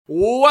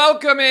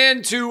Welcome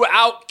into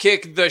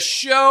Outkick the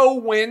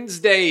Show,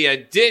 Wednesday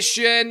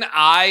edition.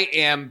 I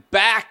am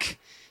back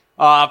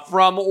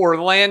from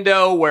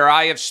Orlando, where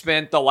I have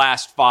spent the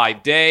last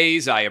 5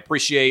 days. I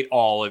appreciate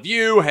all of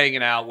you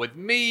hanging out with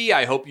me.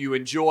 I hope you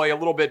enjoy a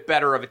little bit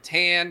better of a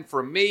tan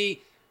from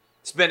me.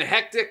 It's been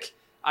hectic.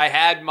 I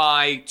had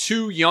my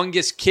two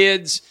youngest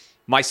kids,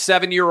 my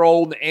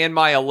 7-year-old and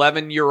my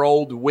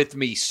 11-year-old, with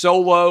me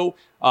solo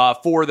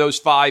for those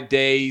 5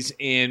 days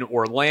in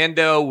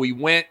Orlando. We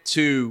went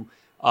to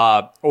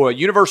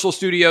Universal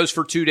Studios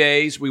for 2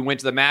 days. We went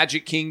to the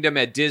Magic Kingdom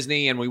at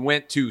Disney, and we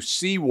went to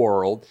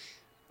SeaWorld.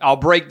 I'll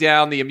break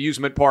down the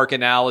amusement park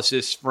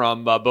analysis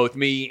from both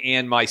me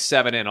and my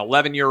 7 and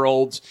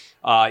 11-year-olds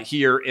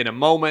here in a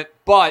moment.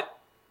 But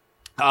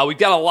we've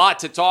got a lot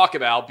to talk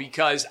about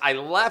because I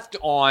left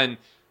on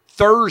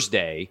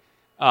Thursday,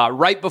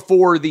 right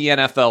before the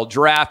NFL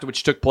draft,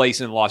 which took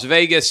place in Las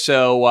Vegas.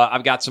 So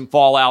I've got some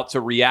fallout to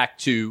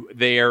react to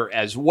there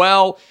as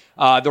well.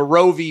 The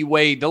Roe v.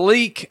 Wade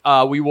leak,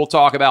 we will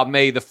talk about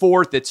May the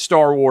 4th. It's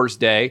Star Wars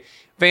Day.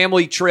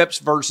 Family trips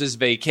versus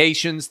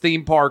vacations,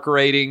 theme park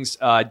ratings.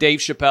 Dave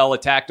Chappelle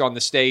attacked on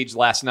the stage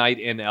last night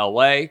in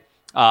L.A.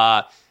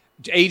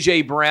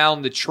 A.J.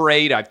 Brown, the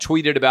trade, I've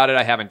tweeted about it.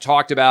 I haven't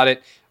talked about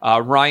it.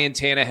 Ryan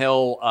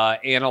Tannehill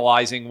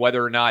analyzing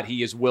whether or not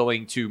he is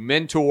willing to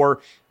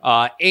mentor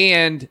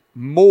and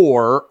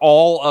more.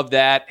 All of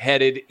that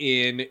headed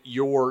in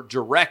your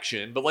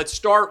direction. But let's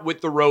start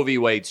with the Roe v.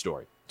 Wade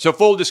story. So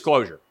full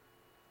disclosure,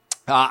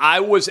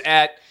 I was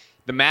at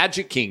the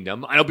Magic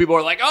Kingdom. I know people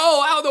are like,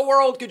 oh, how in the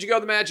world could you go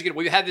to the Magic Kingdom?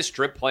 We've had this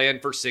trip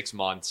planned for 6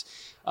 months.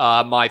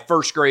 My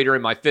first grader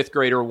and my fifth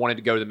grader wanted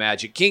to go to the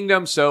Magic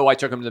Kingdom, so I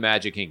took them to the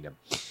Magic Kingdom.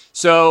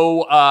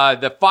 So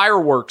the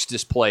fireworks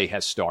display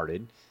has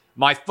started.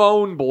 My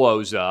phone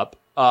blows up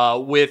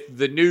with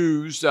the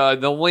news,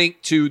 the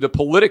link to the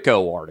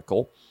Politico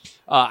article.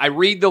 I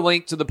read the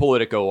link to the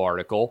Politico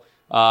article.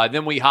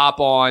 Then we hop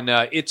on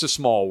It's a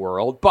Small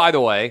World. By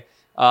the way,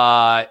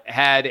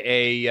 had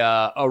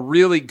a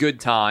really good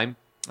time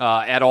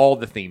at all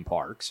the theme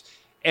parks.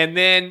 And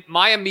then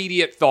my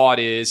immediate thought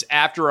is,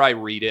 after I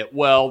read it,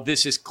 well,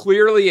 this is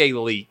clearly a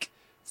leak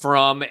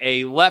from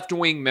a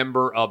left-wing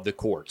member of the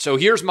court. So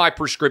here's my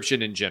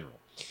prescription in general.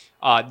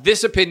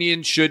 This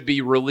opinion should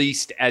be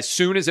released as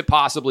soon as it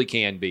possibly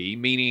can be,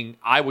 meaning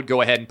I would go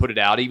ahead and put it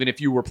out, even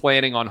if you were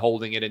planning on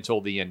holding it until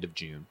the end of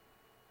June.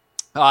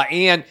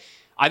 And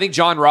I think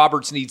John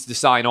Roberts needs to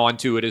sign on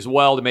to it as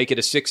well to make it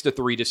a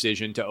 6-3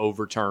 decision to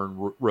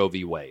overturn Roe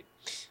v. Wade.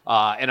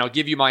 And I'll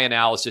give you my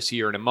analysis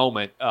here in a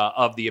moment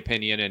of the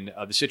opinion and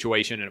the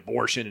situation and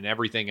abortion and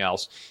everything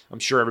else. I'm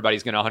sure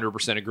everybody's going to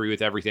 100% agree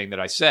with everything that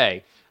I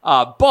say.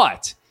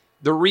 But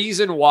the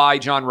reason why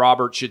John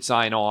Roberts should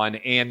sign on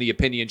and the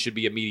opinion should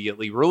be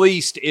immediately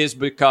released is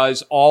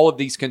because all of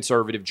these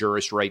conservative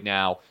jurists right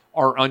now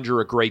are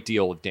under a great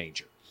deal of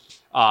danger.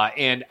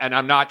 And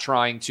I'm not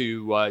trying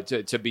to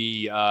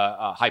be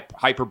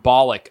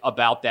hyperbolic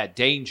about that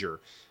danger.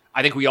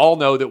 I think we all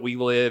know that we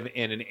live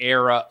in an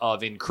era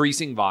of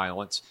increasing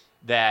violence,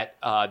 that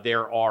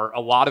there are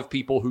a lot of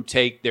people who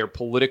take their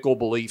political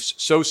beliefs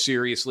so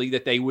seriously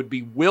that they would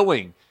be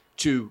willing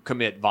to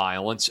commit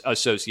violence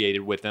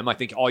associated with them. I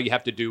think all you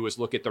have to do is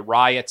look at the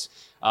riots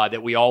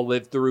that we all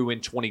lived through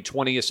in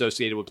 2020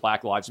 associated with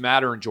Black Lives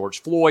Matter and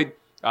George Floyd,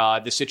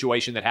 the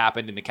situation that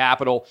happened in the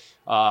Capitol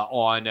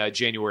on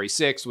January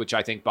 6th, which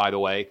I think, by the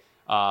way,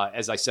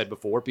 as I said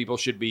before, people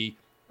should be,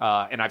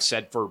 and I've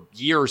said for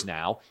years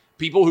now,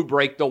 people who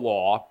break the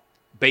law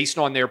based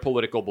on their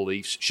political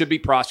beliefs should be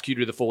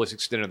prosecuted to the fullest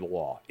extent of the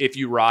law. If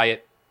you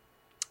riot,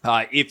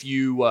 if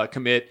you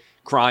commit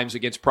crimes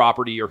against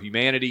property or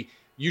humanity,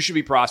 you should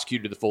be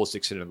prosecuted to the fullest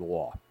extent of the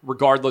law,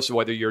 regardless of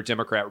whether you're a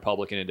Democrat,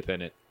 Republican,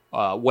 Independent,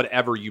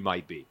 whatever you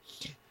might be.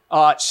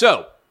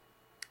 So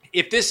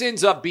if this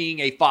ends up being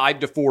a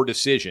 5-4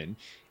 decision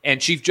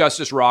and Chief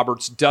Justice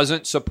Roberts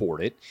doesn't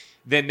support it,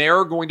 then there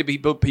are going to be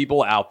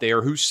people out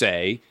there who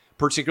say,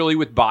 particularly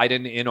with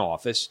Biden in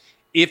office,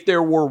 if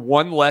there were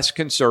one less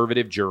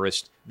conservative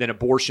jurist, then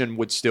abortion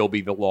would still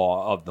be the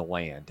law of the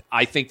land.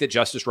 I think that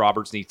Justice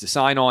Roberts needs to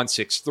sign on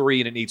 6-3,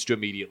 and it needs to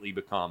immediately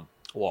become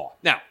law.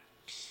 Now,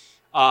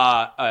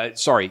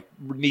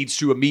 needs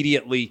to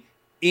immediately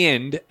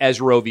end as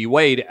Roe v.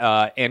 Wade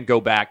and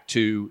go back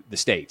to the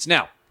states.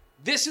 Now,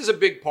 this is a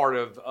big part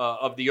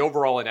of the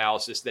overall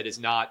analysis that is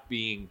not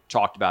being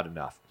talked about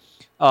enough.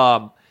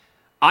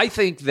 I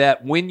think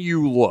that when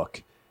you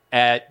look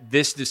at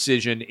this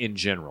decision in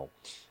general,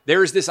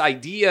 there is this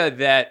idea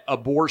that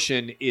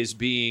abortion is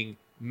being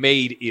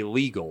made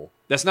illegal.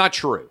 That's not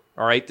true,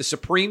 all right? The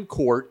Supreme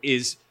Court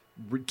is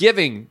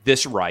giving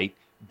this right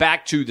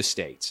back to the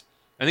states.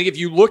 I think if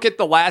you look at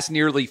the last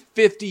nearly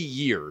 50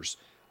 years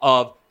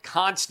of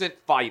constant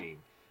fighting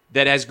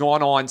that has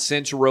gone on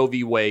since Roe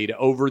v. Wade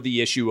over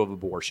the issue of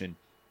abortion,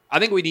 I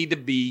think we need to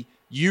be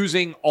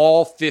using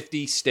all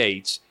 50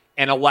 states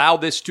and allow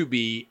this to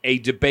be a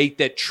debate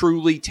that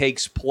truly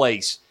takes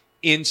place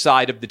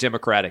inside of the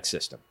democratic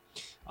system.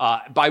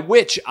 By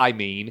which I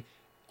mean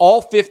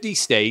all 50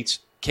 states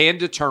can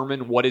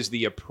determine what is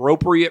the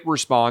appropriate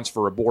response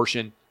for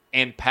abortion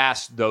and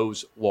pass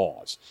those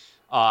laws.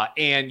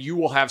 And you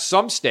will have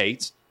some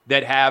states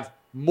that have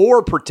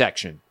more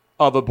protection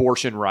of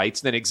abortion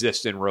rights than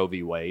exists in Roe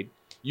v. Wade.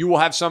 You will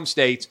have some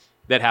states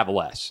that have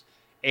less.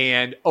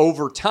 And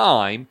over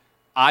time,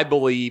 I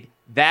believe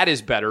that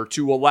is better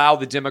to allow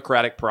the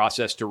democratic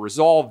process to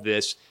resolve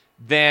this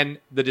than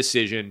the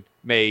decision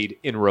made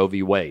in Roe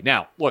v. Wade.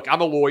 Now, look,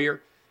 I'm a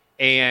lawyer,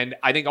 and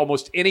I think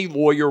almost any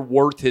lawyer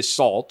worth his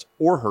salt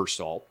or her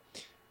salt,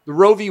 the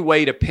Roe v.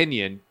 Wade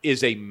opinion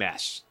is a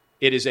mess.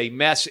 It is a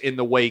mess in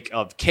the wake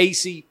of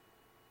Casey.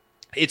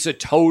 It's a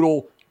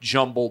total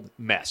jumbled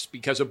mess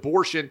because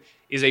abortion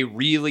is a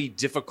really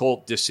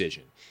difficult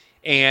decision.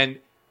 And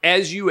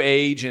as you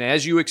age and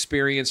as you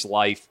experience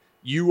life,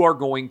 you are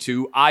going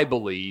to, I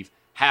believe,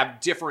 have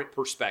different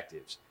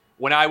perspectives.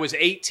 When I was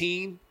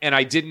 18 and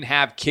I didn't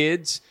have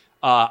kids,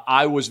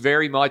 I was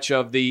very much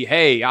of the,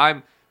 hey,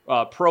 I'm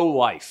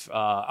pro-life.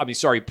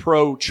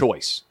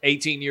 Pro-choice.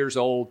 18 years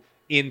old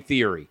in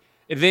theory.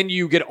 And then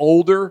you get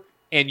older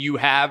and you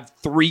have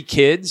 3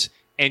 kids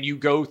and you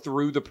go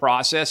through the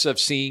process of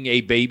seeing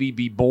a baby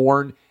be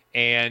born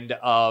and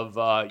of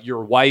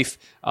your wife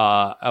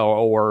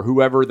or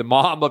whoever the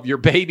mom of your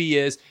baby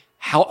is,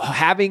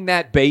 having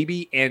that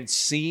baby and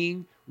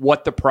seeing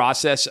what the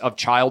process of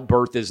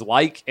childbirth is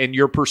like, and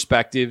your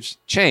perspectives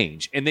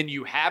change. And then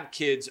you have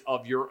kids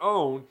of your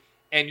own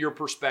and your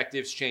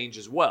perspectives change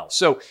as well.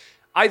 So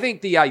I think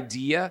the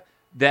idea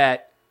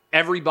that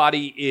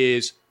everybody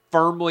is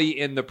firmly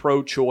in the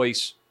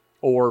pro-choice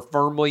or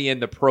firmly in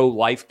the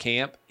pro-life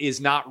camp is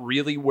not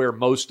really where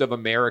most of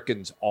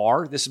Americans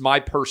are. This is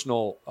my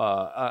personal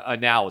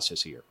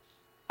analysis here.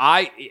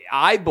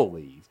 I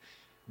believe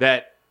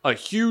that a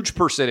huge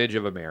percentage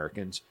of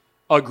Americans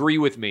agree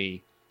with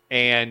me,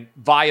 and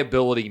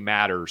viability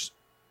matters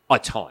a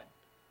ton,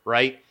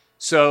 right?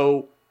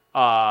 So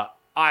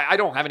I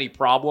don't have any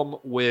problem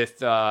with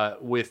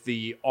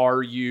the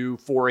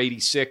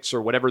RU-486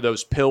 or whatever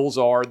those pills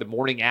are, the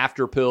morning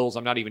after pills.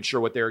 I'm not even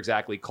sure what they're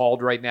exactly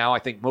called right now. I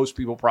think most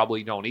people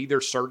probably don't either.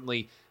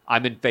 Certainly,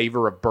 I'm in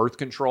favor of birth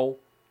control.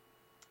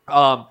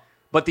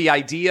 But the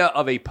idea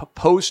of a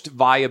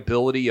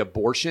post-viability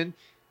abortion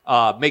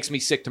makes me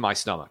sick to my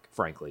stomach,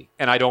 frankly,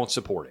 and I don't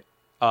support it.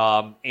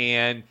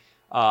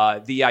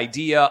 The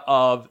idea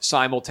of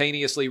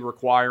simultaneously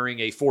requiring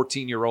a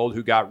 14-year-old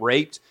who got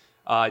raped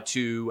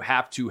to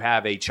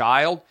have a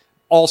child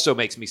also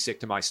makes me sick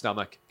to my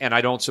stomach, and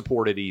I don't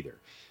support it either.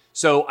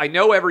 So I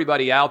know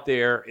everybody out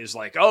there is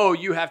like, oh,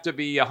 you have to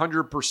be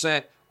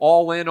 100%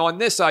 all in on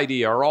this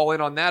idea or all in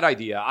on that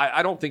idea.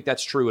 I don't think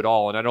that's true at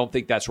all, and I don't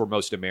think that's where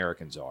most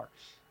Americans are.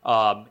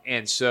 I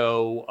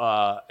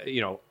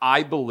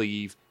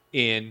believe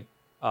in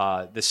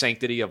the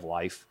sanctity of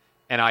life,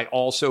 and I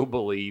also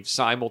believe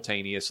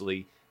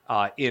simultaneously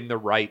in the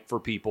right for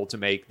people to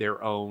make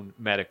their own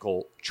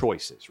medical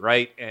choices,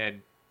 right?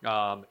 And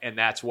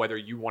that's whether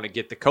you want to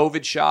get the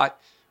COVID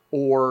shot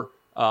or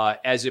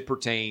as it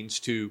pertains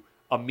to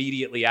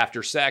immediately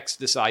after sex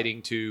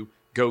deciding to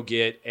go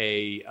get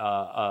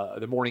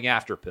the morning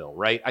after pill,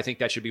 right? I think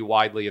that should be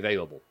widely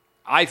available.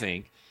 I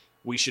think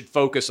we should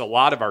focus a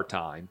lot of our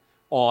time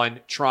on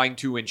trying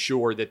to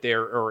ensure that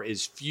there are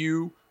as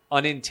few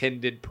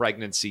unintended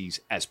pregnancies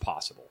as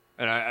possible.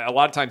 And a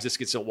lot of times this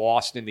gets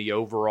lost in the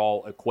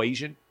overall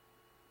equation.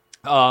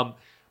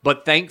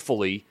 But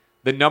thankfully,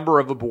 the number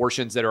of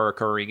abortions that are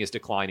occurring is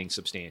declining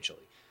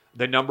substantially.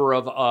 The number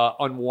of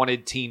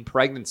unwanted teen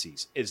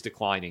pregnancies is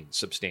declining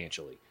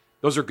substantially.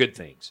 Those are good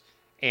things.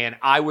 And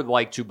I would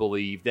like to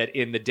believe that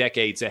in the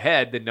decades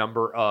ahead, the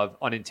number of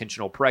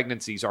unintentional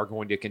pregnancies are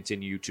going to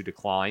continue to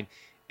decline.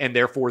 And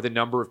therefore, the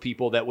number of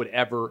people that would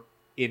ever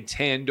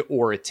intend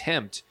or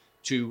attempt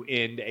to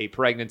end a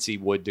pregnancy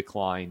would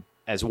decline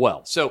as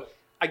well. So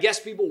I guess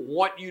people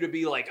want you to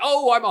be like,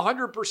 oh, I'm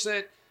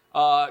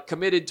 100%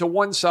 committed to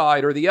one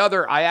side or the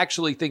other. I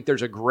actually think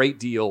there's a great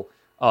deal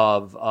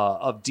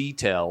of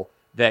detail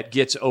that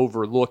gets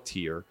overlooked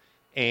here.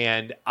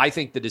 And I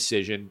think the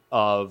decision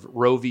of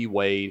Roe v.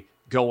 Wade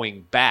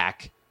going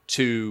back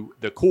to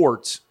the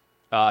courts,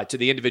 to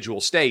the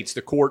individual states,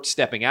 the court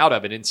stepping out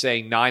of it and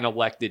saying 9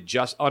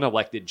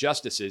 unelected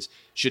justices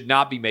should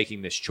not be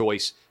making this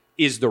choice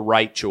is the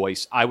right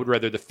choice. I would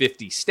rather the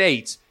 50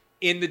 states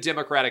in the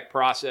democratic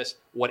process,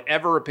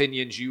 whatever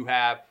opinions you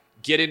have,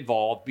 get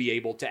involved, be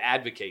able to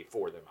advocate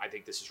for them. I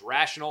think this is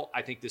rational.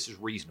 I think this is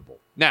reasonable.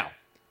 Now,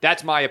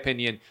 that's my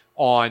opinion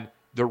on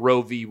the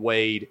Roe v.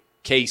 Wade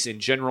case in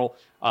general.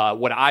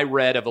 What I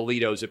read of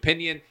Alito's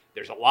opinion,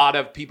 there's a lot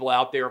of people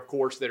out there, of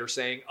course, that are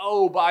saying,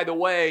 oh, by the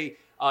way,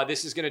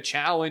 this is going to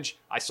challenge.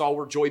 I saw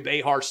where Joy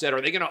Behar said,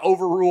 are they going to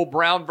overrule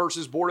Brown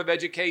versus Board of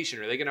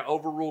Education? Are they going to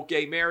overrule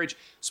gay marriage?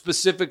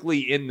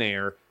 Specifically in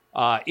there,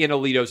 in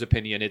Alito's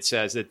opinion, it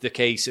says that the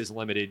case is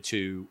limited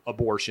to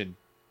abortion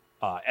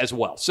as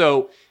well.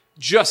 So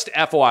just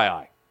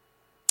FYI.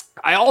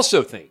 I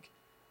also think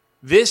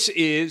this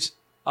is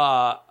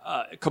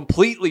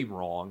completely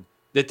wrong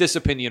that this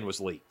opinion was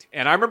leaked.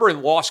 And I remember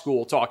in law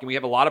school talking, we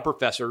have a lot of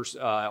professors.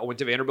 I went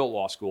to Vanderbilt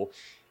Law School,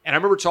 And I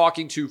remember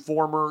talking to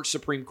former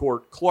Supreme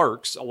Court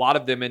clerks. A lot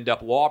of them end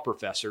up law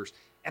professors.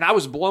 And I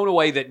was blown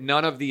away that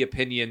none of the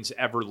opinions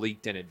ever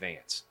leaked in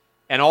advance.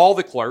 And all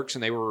the clerks,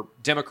 and they were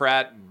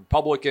Democrat and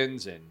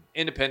Republicans and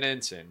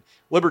independents and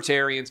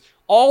libertarians,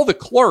 all the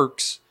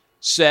clerks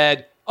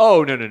said,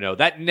 oh, no,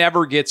 that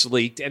never gets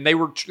leaked. And they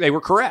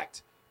were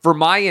correct. For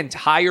my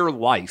entire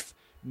life,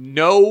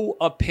 no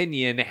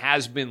opinion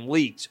has been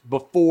leaked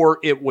before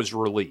it was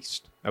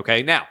released.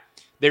 Okay, now,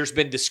 there's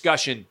been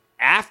discussion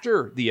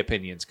after the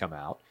opinions come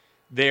out.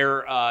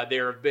 There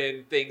have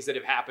been things that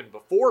have happened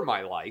before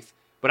my life,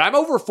 but I'm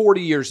over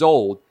 40 years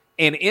old,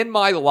 and in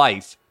my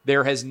life,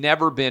 there has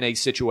never been a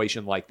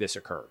situation like this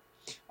occur.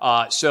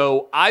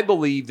 So I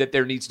believe that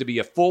there needs to be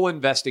a full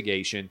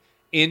investigation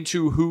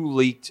into who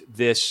leaked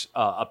this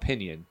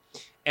opinion,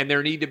 and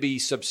there need to be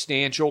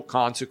substantial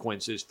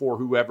consequences for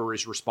whoever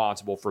is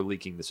responsible for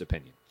leaking this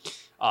opinion.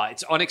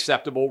 It's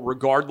unacceptable,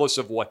 regardless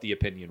of what the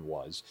opinion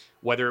was,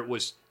 whether it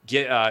was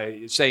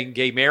saying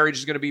gay marriage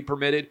is going to be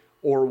permitted,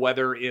 or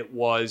whether it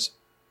was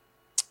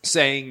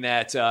saying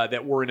that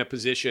we're in a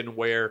position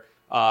where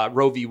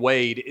Roe v.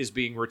 Wade is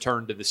being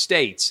returned to the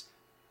states.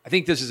 I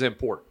think this is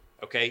important,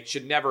 okay? It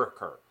should never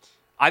occur.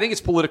 I think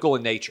it's political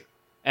in nature,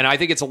 and I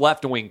think it's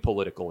left-wing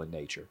political in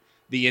nature.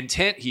 The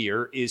intent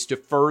here is to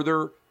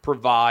further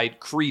provide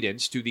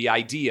credence to the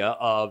idea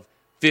of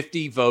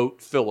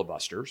 50-vote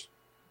filibusters.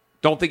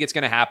 Don't think it's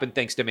going to happen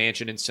thanks to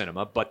Manchin and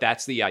Sinema, but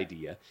that's the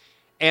idea.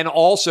 And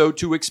also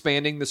to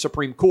expanding the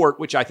Supreme Court,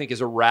 which I think is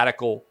a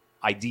radical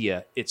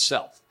idea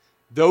itself.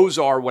 Those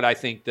are what I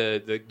think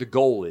the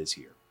goal is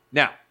here.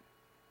 Now,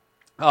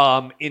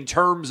 in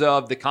terms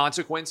of the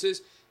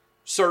consequences,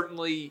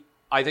 certainly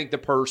I think the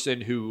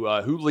person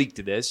who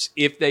leaked this,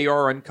 if they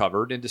are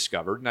uncovered and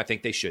discovered, and I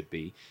think they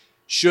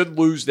should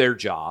lose their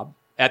job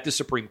at the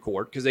Supreme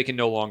Court because they can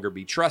no longer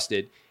be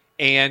trusted.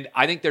 And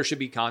I think there should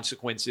be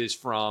consequences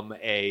from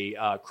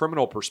a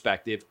criminal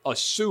perspective,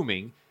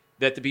 assuming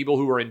that the people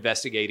who are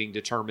investigating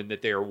determined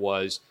that there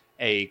was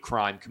a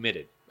crime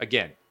committed.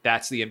 Again,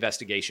 that's the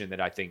investigation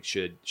that I think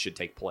should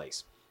take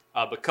place.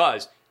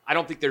 Because I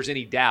don't think there's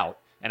any doubt,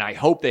 and I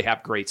hope they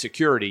have great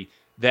security,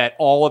 that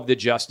all of the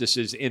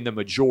justices in the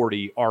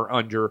majority are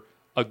under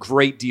a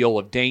great deal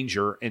of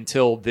danger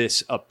until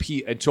this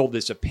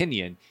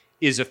opinion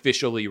is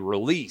officially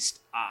released.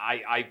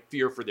 I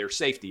fear for their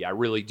safety. I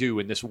really do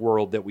in this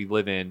world that we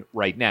live in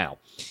right now.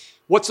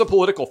 What's the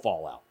political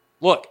fallout?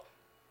 Look,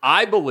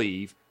 I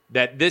believe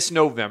that this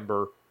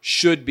November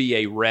should be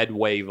a red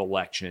wave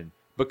election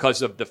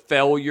because of the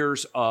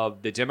failures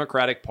of the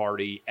Democratic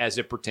Party as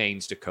it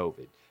pertains to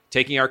COVID.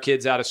 Taking our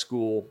kids out of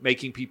school,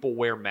 making people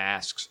wear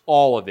masks,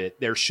 all of it,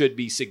 there should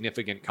be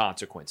significant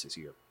consequences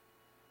here.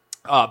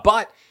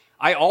 But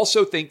I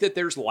also think that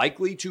there's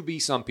likely to be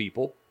some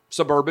people,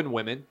 suburban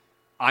women,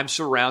 I'm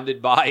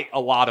surrounded by a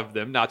lot of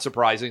them, not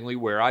surprisingly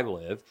where I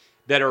live,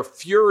 that are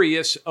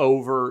furious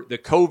over the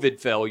COVID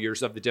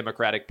failures of the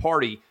Democratic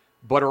Party,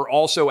 but are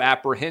also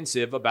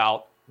apprehensive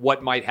about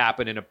what might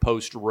happen in a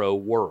post-Roe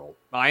world.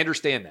 I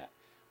understand that,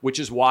 which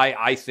is why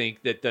I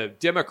think that the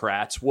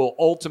Democrats will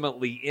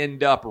ultimately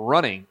end up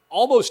running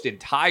almost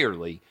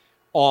entirely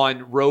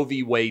on Roe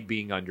v. Wade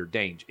being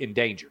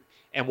endangered.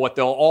 And what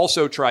they'll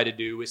also try to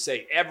do is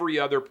say every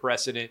other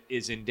precedent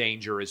is in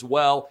danger as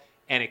well,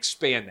 and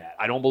expand that.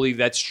 I don't believe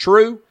that's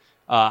true.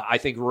 I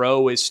think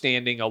Roe is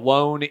standing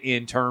alone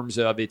in terms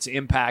of its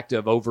impact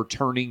of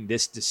overturning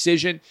this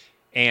decision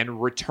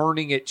and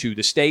returning it to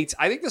the states.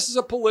 I think this is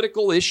a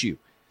political issue.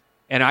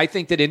 And I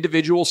think that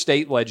individual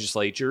state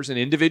legislatures and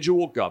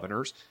individual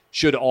governors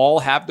should all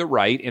have the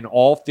right in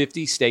all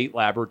 50 state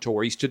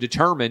laboratories to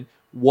determine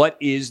what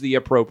is the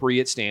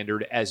appropriate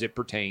standard as it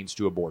pertains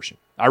to abortion.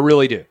 I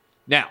really do.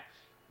 Now,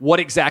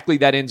 what exactly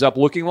that ends up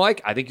looking like,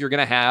 I think you're going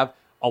to have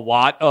a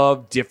lot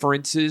of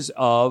differences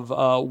of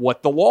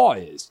what the law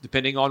is,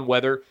 depending on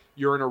whether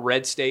you're in a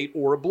red state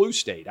or a blue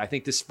state. I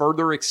think this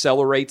further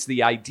accelerates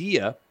the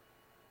idea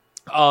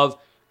of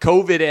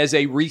COVID as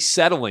a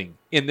resettling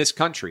in this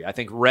country. I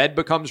think red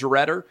becomes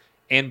redder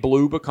and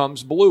blue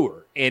becomes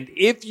bluer. And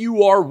if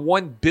you are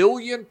 1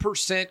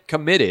 billion%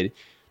 committed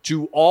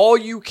to all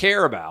you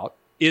care about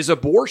is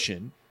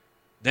abortion,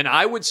 then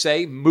I would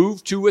say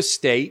move to a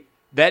state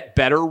that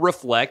better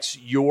reflects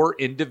your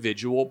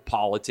individual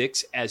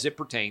politics as it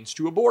pertains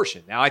to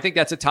abortion. Now, I think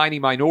that's a tiny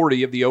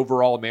minority of the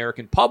overall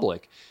American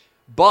public.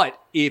 But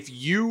if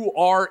you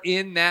are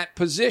in that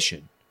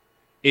position,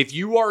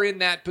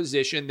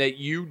 that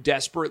you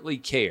desperately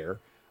care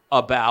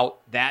about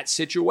that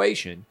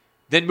situation,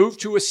 then move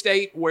to a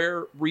state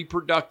where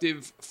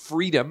reproductive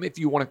freedom, if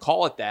you want to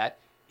call it that,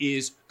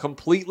 is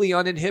completely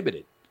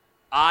uninhibited.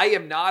 I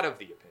am not of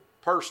the opinion,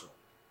 personally,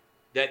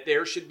 that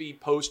there should be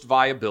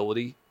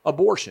post-viability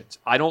abortions.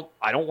 I don't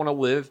want to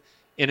live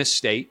in a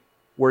state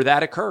where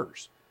that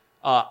occurs.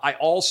 I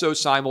also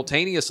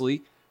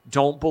simultaneously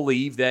don't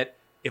believe that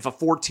if a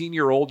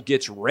 14-year-old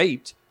gets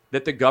raped,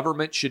 that the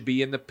government should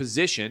be in the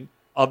position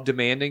of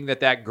demanding that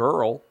that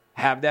girl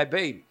have that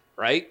baby,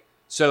 right?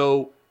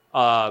 So,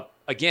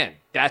 again,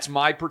 that's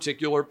my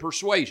particular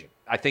persuasion.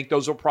 I think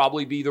those will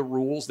probably be the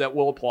rules that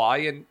will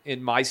apply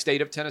in my state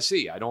of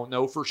Tennessee. I don't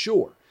know for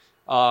sure.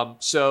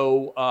 That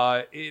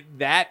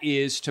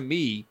is, to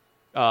me,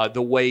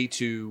 the way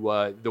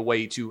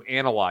to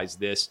analyze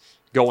this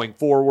going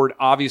forward.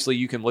 Obviously,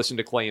 you can listen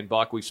to Clay and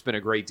Buck. We've spent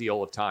a great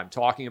deal of time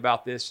talking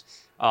about this.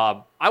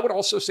 I would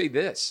also say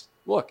this.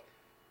 Look,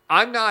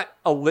 I'm not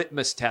a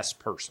litmus test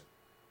person.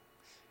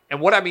 And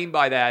what I mean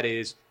by that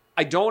is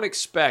I don't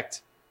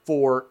expect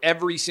for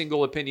every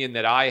single opinion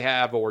that I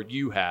have or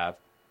you have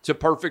to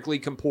perfectly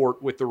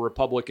comport with the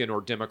Republican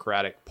or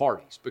Democratic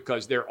parties,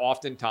 because there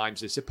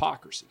oftentimes is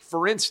hypocrisy.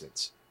 For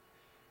instance,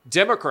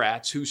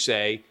 Democrats who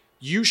say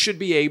you should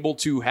be able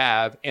to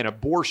have an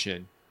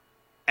abortion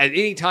at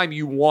any time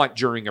you want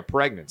during a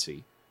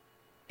pregnancy,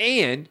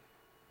 and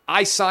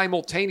I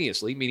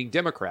simultaneously, meaning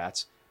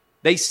Democrats,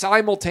 they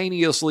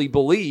simultaneously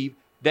believe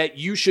that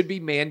you should be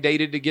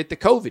mandated to get the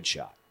COVID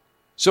shot.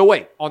 So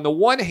wait, on the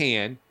one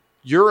hand,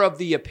 you're of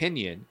the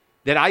opinion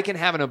that I can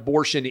have an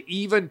abortion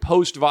even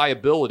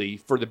post-viability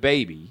for the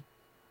baby,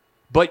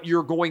 but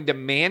you're going to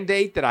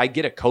mandate that I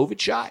get a COVID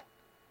shot?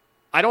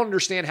 I don't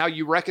understand how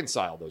you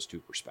reconcile those two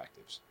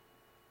perspectives.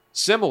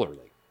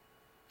 Similarly,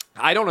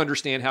 I don't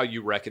understand how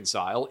you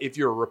reconcile, if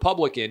you're a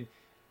Republican,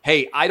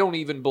 hey, I don't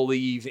even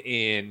believe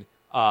in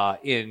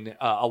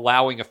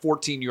allowing a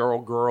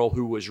 14-year-old girl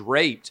who was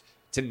raped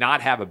to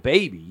not have a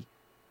baby,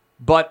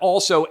 but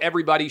also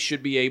everybody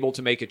should be able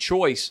to make a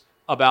choice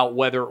about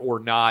whether or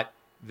not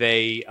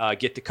they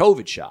get the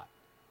COVID shot.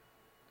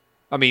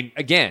 I mean,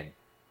 again,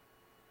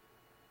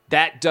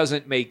 that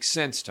doesn't make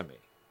sense to me.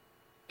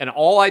 And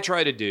all I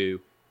try to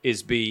do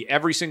is be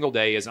every single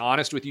day as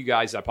honest with you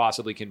guys as I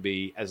possibly can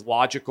be, as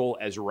logical,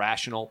 as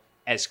rational,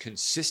 as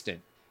consistent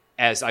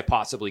as I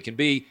possibly can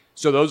be.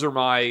 So those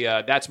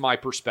are that's my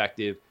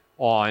perspective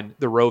on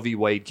the Roe v.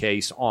 Wade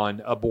case,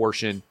 on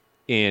abortion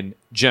in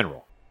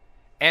general.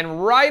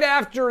 And right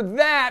after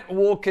that,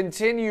 we'll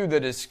continue the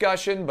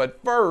discussion.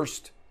 But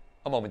first,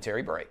 a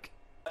momentary break.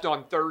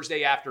 On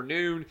Thursday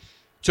afternoon,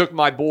 took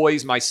my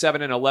boys, my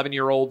 7 and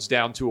 11-year-olds,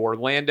 down to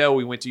Orlando.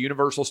 We went to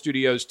Universal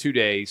Studios 2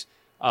 days.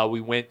 We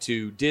went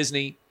to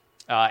Disney,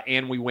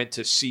 and we went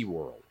to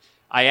SeaWorld.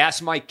 I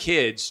asked my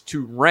kids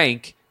to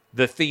rank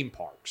the theme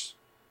parks.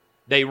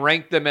 They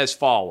ranked them as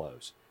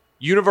follows.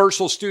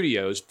 Universal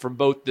Studios, from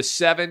both the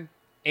 7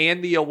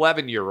 and the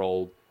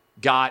 11-year-old,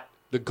 got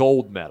the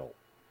gold medal.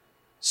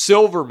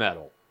 Silver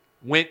medal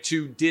went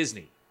to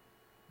Disney.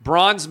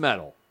 Bronze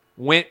medal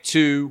went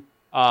to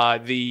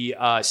the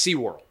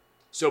SeaWorld.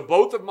 So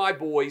both of my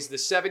boys, the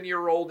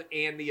 7-year-old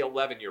and the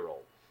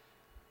 11-year-old.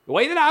 The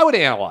way that I would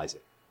analyze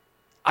it,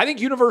 I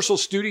think Universal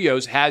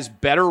Studios has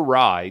better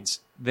rides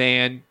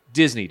than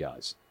Disney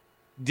does.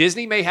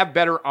 Disney may have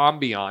better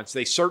ambiance.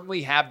 They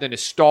certainly have the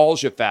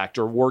nostalgia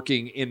factor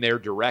working in their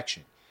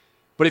direction.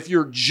 But if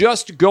you're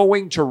just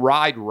going to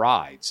ride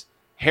rides,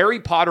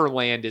 Harry Potter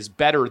Land is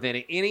better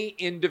than any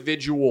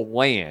individual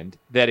land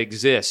that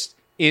exists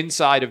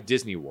inside of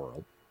Disney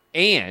World.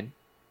 And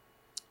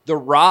the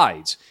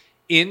rides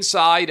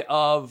inside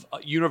of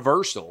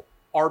Universal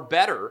are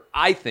better,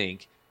 I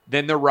think,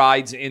 than the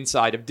rides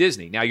inside of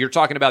Disney. Now, you're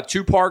talking about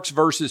 2 parks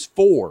versus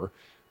 4,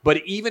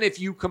 but even if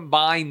you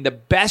combine the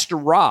best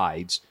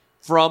rides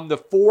from the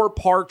 4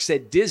 parks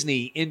at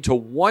Disney into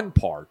 1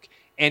 park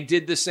and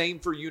did the same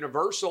for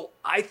Universal,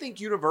 I think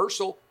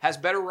Universal has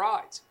better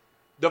rides.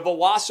 The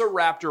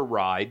Velociraptor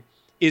ride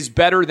is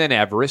better than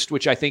Everest,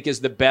 which I think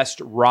is the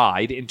best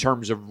ride in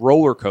terms of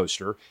roller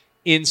coaster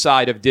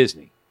inside of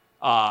Disney.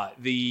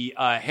 The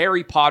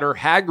Harry Potter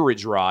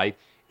Hagrid's ride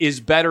is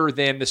better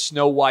than the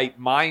Snow White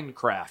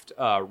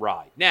Minecraft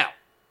ride. Now,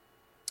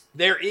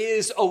 there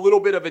is a little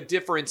bit of a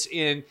difference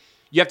in,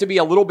 you have to be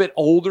a little bit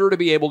older to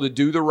be able to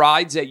do the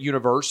rides at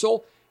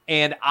Universal.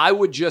 And I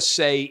would just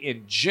say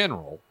in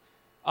general,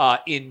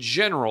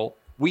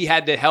 we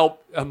had to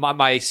help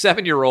my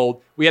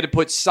 7-year-old. We had to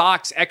put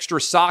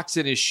extra socks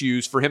in his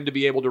shoes for him to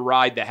be able to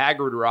ride the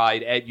Hagrid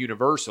ride at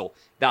Universal.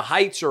 The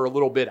heights are a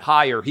little bit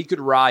higher. He could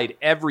ride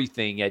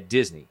everything at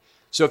Disney.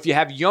 So if you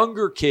have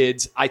younger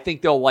kids, I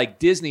think they'll like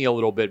Disney a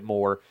little bit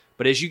more.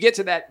 But as you get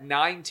to that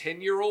 9,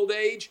 10-year-old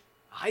age,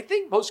 I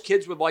think most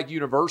kids would like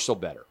Universal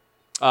better.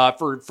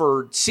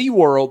 For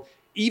SeaWorld,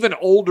 even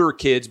older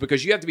kids,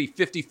 because you have to be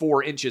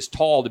 54 inches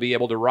tall to be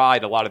able to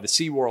ride a lot of the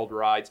SeaWorld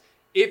rides.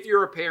 If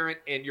you're a parent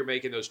and you're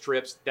making those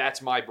trips,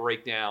 that's my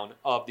breakdown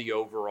of the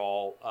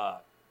overall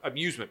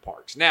amusement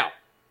parks. Now,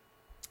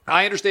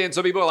 I understand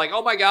some people are like,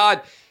 oh my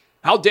God,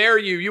 how dare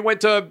you? You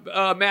went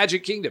to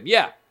Magic Kingdom.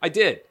 Yeah, I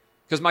did.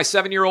 Because my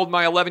 7-year-old and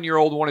my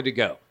 11-year-old wanted to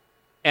go.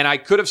 And I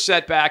could have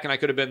sat back and I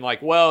could have been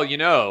like, well,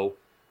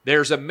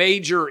 there's a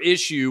major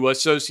issue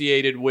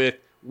associated with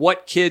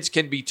what kids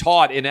can be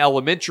taught in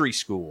elementary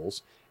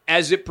schools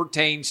as it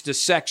pertains to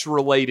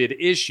sex-related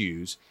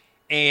issues.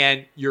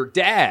 And your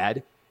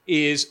dad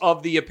is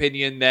of the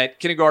opinion that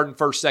kindergarten,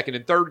 first, second,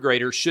 and third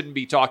graders shouldn't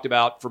be talked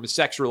about from a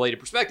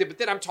sex-related perspective. But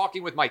then I'm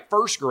talking with my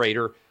first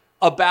grader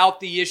about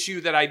the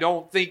issue that I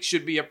don't think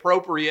should be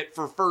appropriate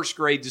for first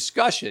grade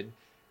discussion.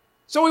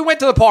 So we went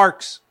to the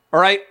parks, all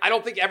right? I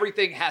don't think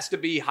everything has to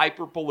be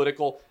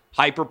hyper-political.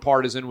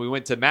 hyper-partisan. We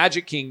went to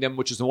Magic Kingdom,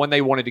 which is the one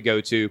they wanted to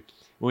go to.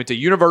 We went to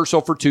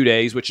Universal for 2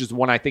 days, which is the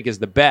one I think is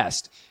the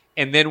best.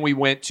 And then we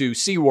went to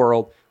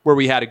SeaWorld, where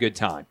we had a good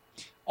time.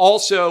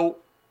 Also,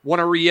 want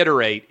to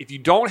reiterate, if you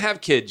don't have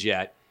kids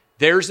yet,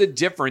 there's a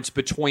difference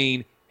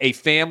between a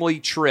family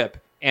trip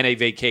and a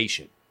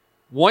vacation.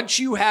 Once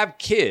you have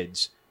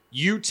kids,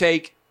 you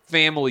take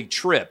family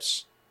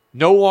trips,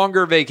 no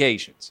longer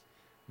vacations.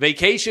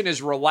 Vacation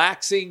is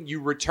relaxing.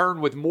 You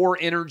return with more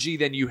energy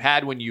than you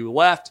had when you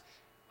left.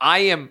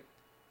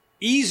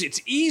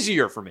 It's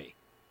easier for me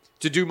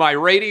to do my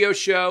radio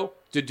show,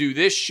 to do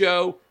this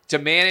show, to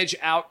manage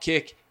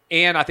Outkick,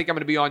 and I think I'm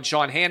going to be on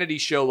Sean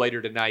Hannity's show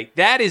later tonight.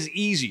 That is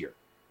easier.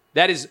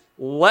 That is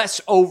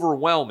less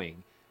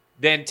overwhelming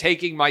than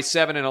taking my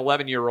 7 and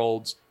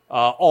 11-year-olds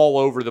all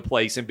over the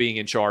place and being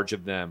in charge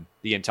of them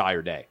the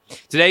entire day.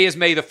 Today is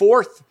May the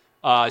 4th.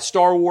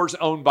 Star Wars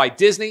owned by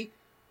Disney.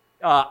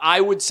 I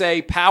would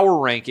say power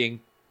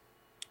ranking,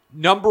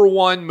 number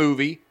one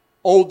movie,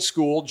 old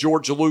school,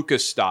 George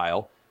Lucas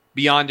style,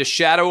 beyond a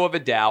shadow of a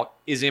doubt,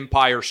 is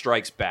Empire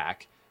Strikes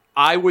Back.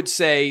 I would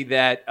say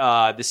that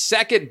the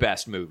second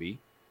best movie,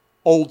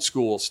 old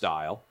school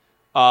style,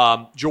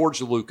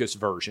 George Lucas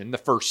version, the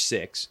first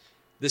 6.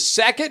 The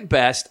second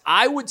best,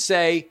 I would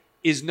say,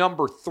 is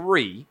number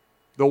 3,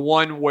 the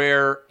one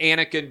where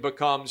Anakin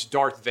becomes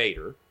Darth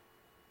Vader.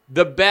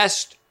 The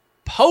best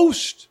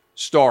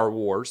post-Star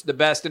Wars, the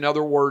best, in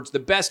other words, the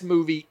best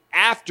movie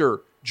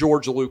after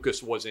George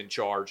Lucas was in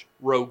charge,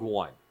 Rogue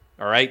One.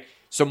 All right?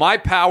 So my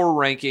power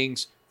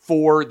rankings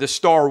for the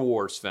Star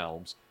Wars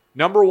films,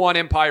 number 1,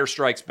 Empire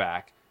Strikes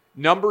Back.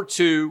 Number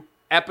 2,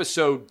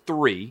 Episode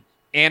 3,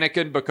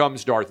 Anakin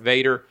becomes Darth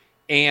Vader.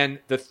 And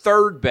the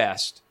third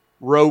best,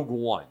 Rogue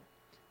One.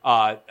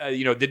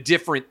 The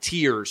different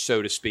tiers,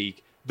 so to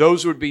speak.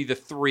 Those would be the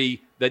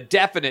 3, the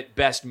definite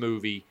best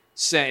movie,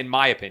 in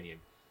my opinion,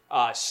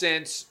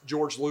 since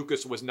George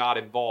Lucas was not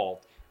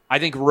involved. I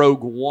think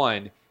Rogue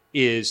One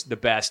is the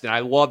best, and I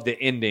love the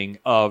ending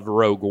of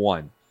Rogue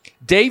One.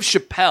 Dave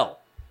Chappelle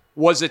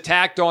was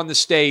attacked on the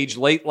stage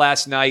late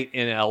last night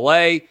in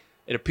L.A.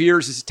 It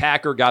appears his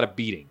attacker got a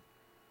beating.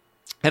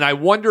 And I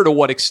wonder to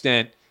what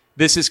extent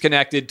this is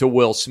connected to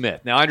Will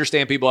Smith. Now, I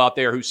understand people out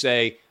there who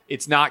say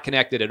it's not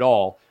connected at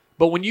all.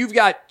 But when you've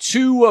got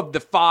 2 of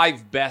the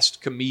 5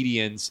 best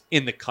comedians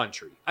in the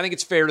country, I think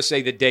it's fair to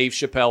say that Dave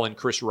Chappelle and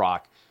Chris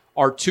Rock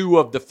are 2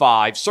 of the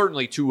 5,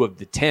 certainly 2 of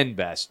the 10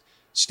 best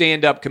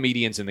stand-up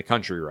comedians in the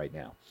country right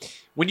now.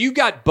 When you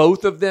got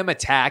both of them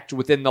attacked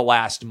within the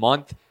last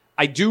month,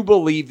 I do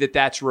believe that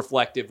that's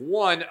reflective,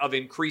 1, of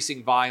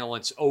increasing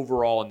violence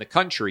overall in the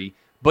country,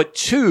 but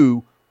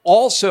 2,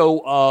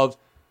 also of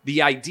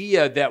the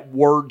idea that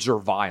words are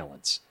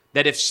violence.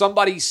 That if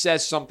somebody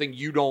says something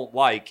you don't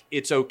like,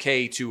 it's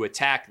okay to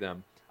attack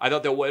them. I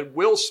thought that what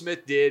Will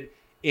Smith did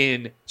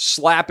in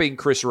slapping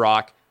Chris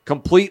Rock,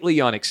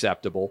 completely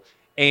unacceptable.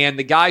 And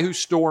the guy who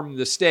stormed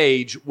the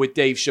stage with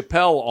Dave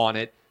Chappelle on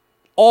it,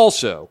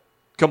 also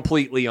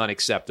completely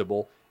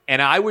unacceptable.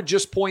 And I would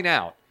just point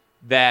out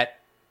that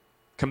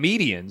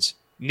comedians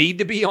need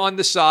to be on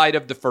the side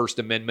of the First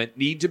Amendment,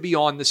 need to be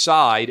on the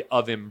side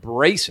of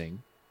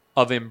embracing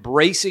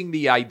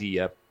the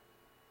idea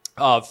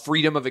of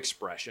freedom of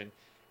expression,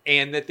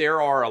 and that there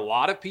are a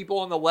lot of people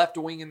on the left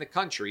wing in the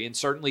country, and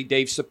certainly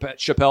Dave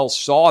Chappelle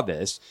saw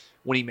this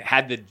when he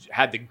had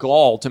the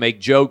gall to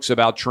make jokes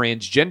about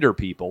transgender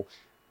people,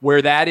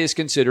 where that is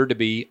considered to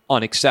be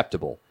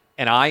unacceptable.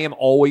 And I am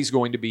always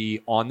going to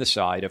be on the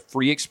side of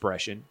free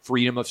expression,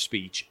 freedom of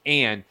speech,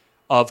 and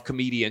of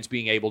comedians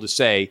being able to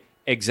say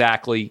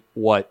exactly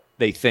what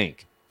they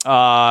think.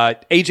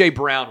 A.J.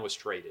 Brown was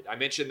traded. I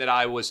mentioned that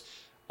I was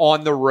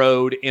on the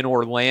road in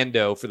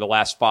Orlando for the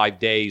last 5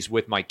 days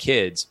with my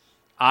kids.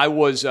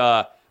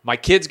 My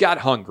kids got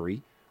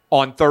hungry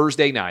on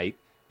Thursday night.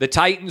 The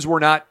Titans were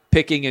not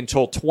picking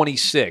until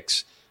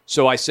 26.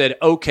 So I said,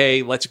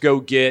 okay, let's go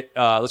get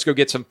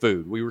some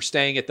food. We were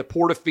staying at the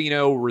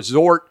Portofino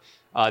Resort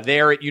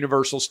there at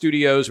Universal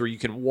Studios, where you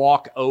can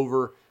walk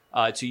over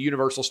to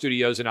Universal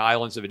Studios and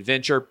Islands of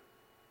Adventure.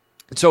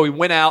 And so we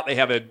went out. They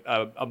have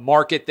a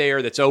market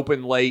there that's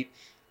open late,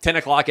 10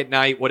 o'clock at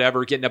night,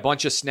 whatever, getting a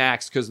bunch of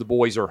snacks because the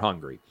boys are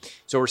hungry.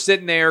 So we're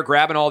sitting there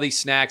grabbing all these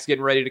snacks,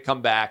 getting ready to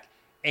come back.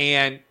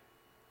 And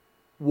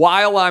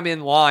while I'm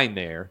in line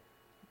there,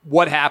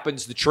 what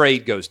happens? The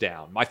trade goes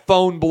down. My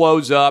phone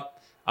blows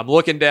up. I'm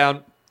looking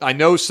down. I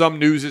know some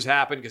news has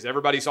happened because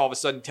everybody's all of a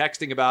sudden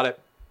texting about it.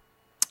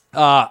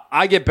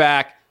 I get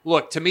back.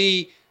 Look, to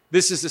me,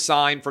 this is a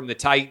sign from the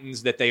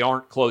Titans that they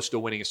aren't close to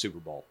winning a Super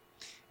Bowl.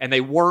 And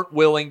they weren't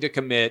willing to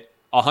commit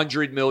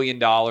 $100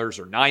 million or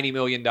 $90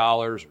 million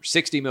or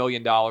 $60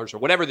 million or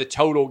whatever the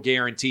total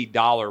guaranteed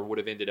dollar would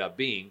have ended up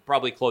being,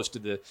 probably close to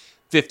the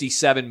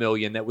 $57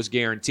 million that was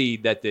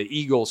guaranteed that the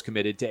Eagles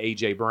committed to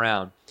A.J.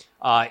 Brown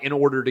in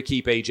order to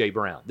keep A.J.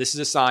 Brown. This is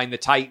a sign the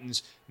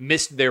Titans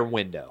missed their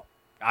window.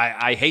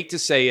 I hate to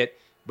say it,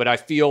 but I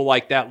feel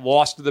like that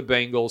loss to the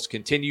Bengals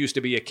continues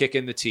to be a kick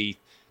in the teeth.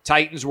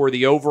 Titans were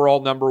the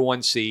overall number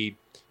 1 seed.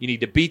 You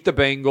need to beat the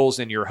Bengals,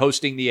 and you're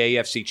hosting the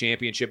AFC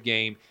Championship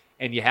game.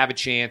 and you have a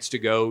chance to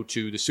go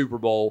to the Super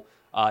Bowl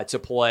to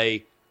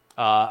play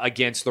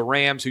against the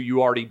Rams, who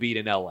you already beat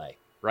in L.A.,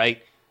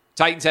 right?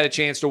 Titans had a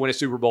chance to win a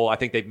Super Bowl. I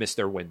think they've missed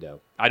their window.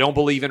 I don't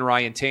believe in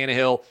Ryan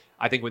Tannehill.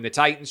 I think when the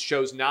Titans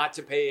chose not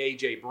to pay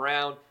A.J.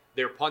 Brown,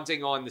 they're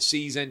punting on the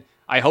season.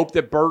 I hope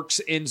that Burks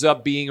ends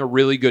up being a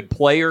really good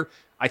player.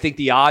 I think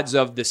the odds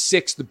of the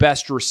sixth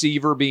best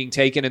receiver being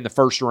taken in the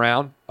first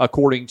round,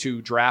 according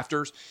to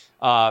drafters,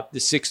 the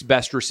sixth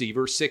best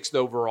receiver, sixth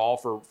overall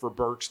for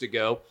Burks to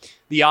go,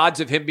 the odds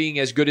of him being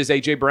as good as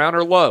A.J. Brown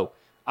are low.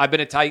 I've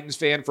been a Titans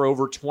fan for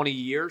over 20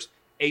 years.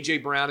 A.J.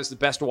 Brown is the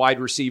best wide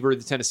receiver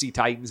the Tennessee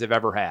Titans have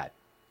ever had.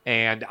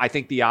 And I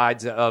think the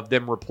odds of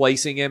them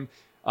replacing him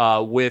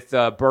with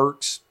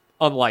Burks,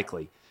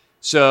 unlikely.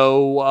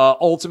 So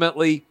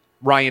ultimately,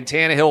 Ryan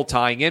Tannehill,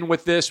 tying in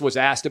with this, was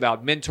asked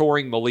about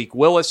mentoring Malik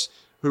Willis,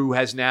 who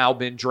has now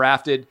been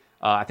drafted,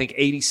 I think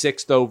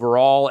 86th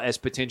overall, as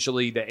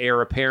potentially the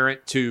heir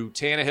apparent to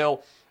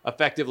Tannehill,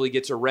 effectively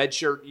gets a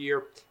redshirt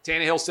year.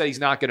 Tannehill said he's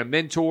not going to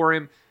mentor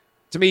him.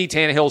 To me,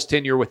 Tannehill's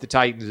tenure with the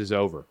Titans is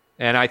over.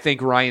 And I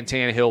think Ryan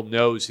Tannehill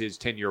knows his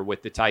tenure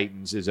with the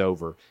Titans is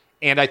over.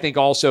 And I think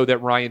also that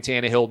Ryan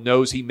Tannehill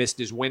knows he missed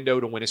his window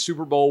to win a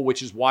Super Bowl,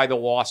 which is why the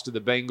loss to the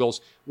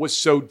Bengals was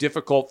so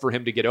difficult for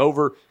him to get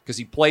over, because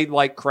he played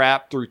like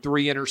crap, threw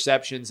 3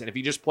 interceptions, and if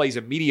he just plays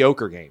a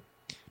mediocre game,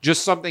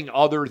 just something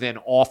other than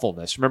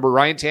awfulness. Remember,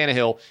 Ryan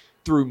Tannehill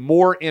threw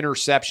more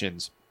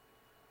interceptions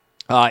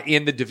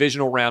in the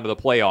divisional round of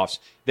the playoffs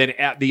than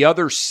the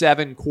other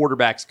 7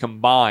 quarterbacks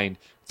combined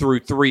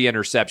threw 3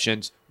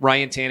 interceptions.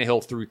 Ryan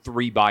Tannehill threw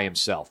 3 by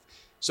himself.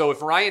 So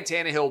if Ryan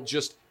Tannehill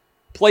just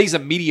plays a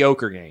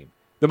mediocre game,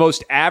 the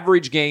most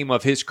average game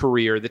of his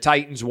career, the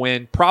Titans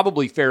win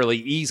probably fairly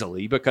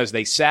easily because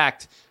they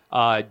sacked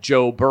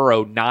Joe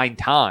Burrow 9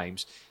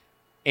 times,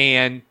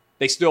 and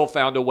they still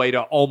found a way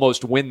to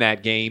almost win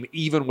that game,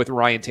 even with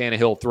Ryan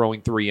Tannehill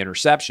throwing 3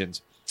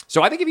 interceptions.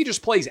 So I think if he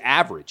just plays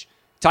average,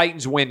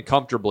 Titans win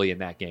comfortably in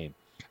that game.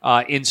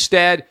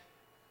 Instead,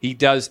 he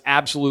does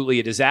absolutely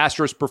a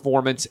disastrous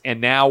performance,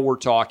 and now we're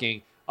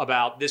talking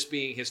about this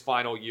being his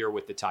final year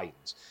with the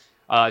Titans.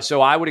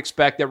 So I would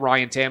expect that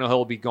Ryan Tannehill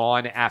will be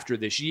gone after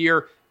this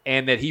year,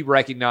 and that he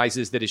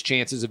recognizes that his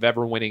chances of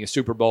ever winning a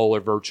Super Bowl are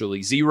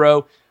virtually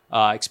zero.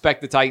 Expect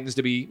the Titans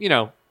to be,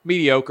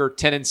 mediocre,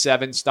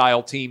 10-7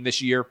 style team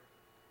this year,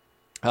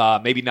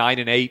 maybe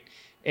 9-8,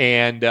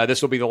 and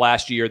this will be the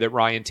last year that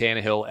Ryan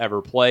Tannehill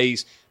ever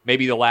plays.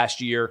 Maybe the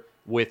last year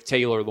with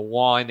Taylor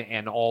Lewan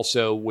and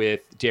also with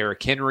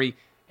Derrick Henry,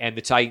 and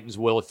the Titans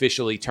will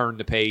officially turn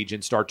the page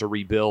and start to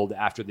rebuild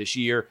after this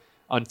year.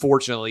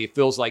 Unfortunately, it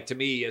feels like to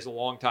me, as a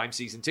longtime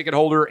season ticket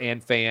holder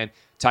and fan,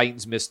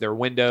 Titans missed their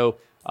window.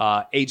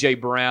 A.J.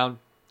 Brown,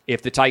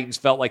 if the Titans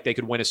felt like they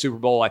could win a Super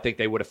Bowl, I think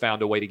they would have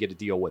found a way to get a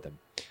deal with him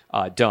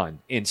done.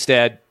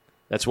 Instead,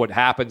 that's what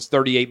happens.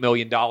 $38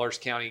 million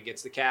counting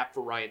against the cap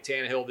for Ryan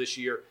Tannehill this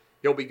year.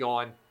 He'll be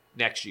gone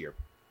next year.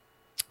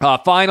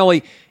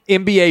 Finally,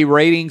 NBA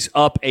ratings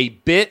up a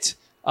bit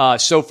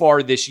so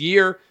far this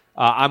year.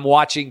 I'm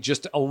watching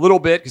just a little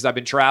bit because I've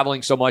been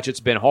traveling so much. It's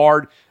been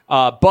hard.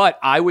 But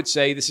I would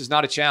say this is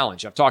not a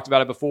challenge. I've talked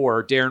about it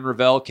before. Darren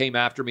Ravel came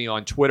after me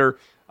on Twitter.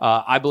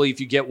 I believe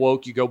if you get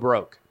woke, you go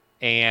broke.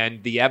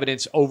 And the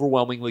evidence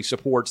overwhelmingly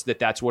supports that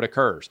that's what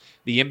occurs.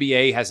 The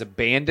NBA has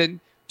abandoned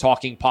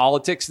talking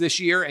politics this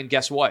year. And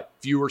guess what?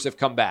 Viewers have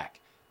come back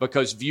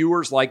because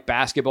viewers like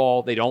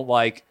basketball. They don't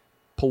like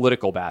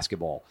political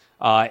basketball.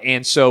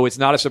 And so it's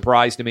not a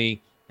surprise to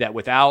me that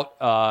without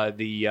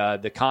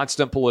the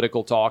constant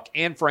political talk,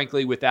 and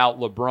frankly, without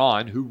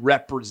LeBron, who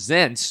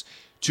represents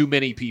to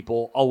many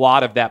people a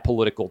lot of that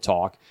political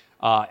talk,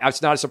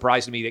 it's not a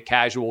surprise to me that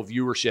casual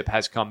viewership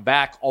has come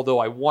back, although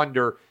I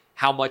wonder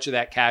how much of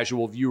that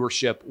casual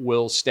viewership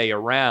will stay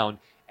around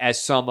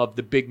as some of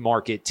the big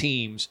market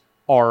teams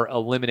are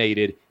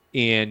eliminated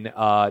in the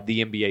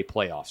NBA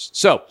playoffs.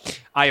 So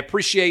I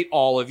appreciate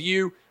all of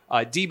you.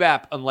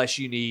 DBAP unless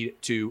you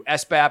need to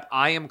SBAP.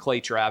 I am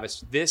Clay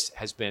Travis. This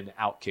has been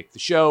Outkick the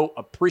Show.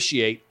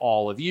 Appreciate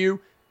all of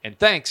you, and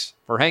thanks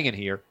for hanging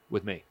here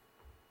with me.